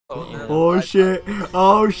Oh, no, Oh shit!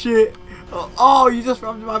 Oh shit! Oh, you just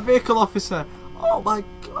rammed my vehicle, officer! Oh my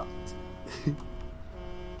god!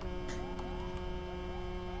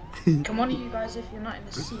 Come on, you guys, if you're not in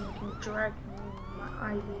the scene, can you drag me?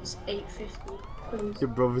 My ID's 850, please. Your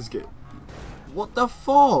brother's get. What the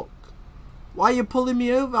fuck? Why are you pulling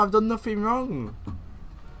me over? I've done nothing wrong.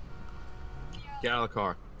 Get out of the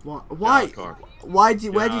car. What? Why? Get out of the car. Why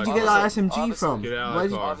did? Where did you get that Officer, SMG from? Get out Where of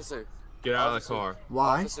the did- car. Officer, Get out of the officer, car.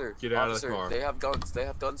 Why? Officer, Get out of the officer, car. they have guns. They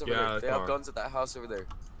have guns over Get out there. of the They have car. guns at that house over there.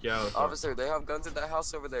 Get out of the car. Officer, they have guns at that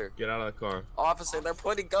house over there. Get out of the car. Officer, they're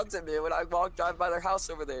pointing guns at me when I drive by their house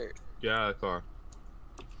over there. Get out of the car.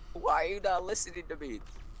 Why are you not listening to me?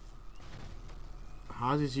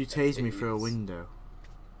 How did you tase me through a window?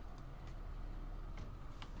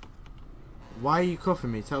 Why are you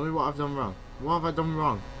cuffing me? Tell me what I've done wrong. What have I done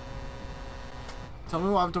wrong? Tell me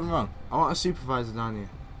what I've done wrong. I want a supervisor down here.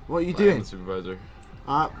 What are you I am doing? the supervisor.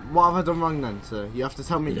 What have I done wrong then, sir? You have to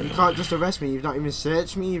tell me. You can't just arrest me. You've not even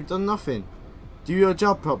searched me. You've done nothing. Do your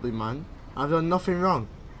job properly, man. I've done nothing wrong.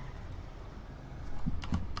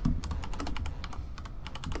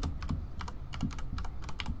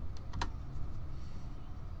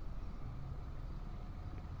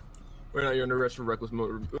 Right now you're under arrest for reckless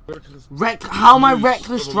motor. How am I use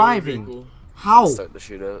reckless of a motor driving? vehicle. How? Start the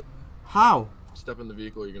shootout. How? Step in the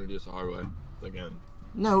vehicle, you're gonna do this the hard way. Again.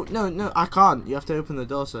 No, no, no. I can't. You have to open the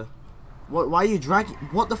door, sir. What? Why are you dragging?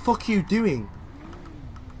 What the fuck are you doing?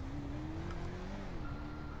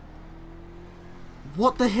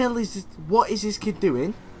 What the hell is this? What is this kid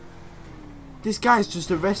doing? This guy's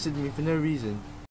just arrested me for no reason.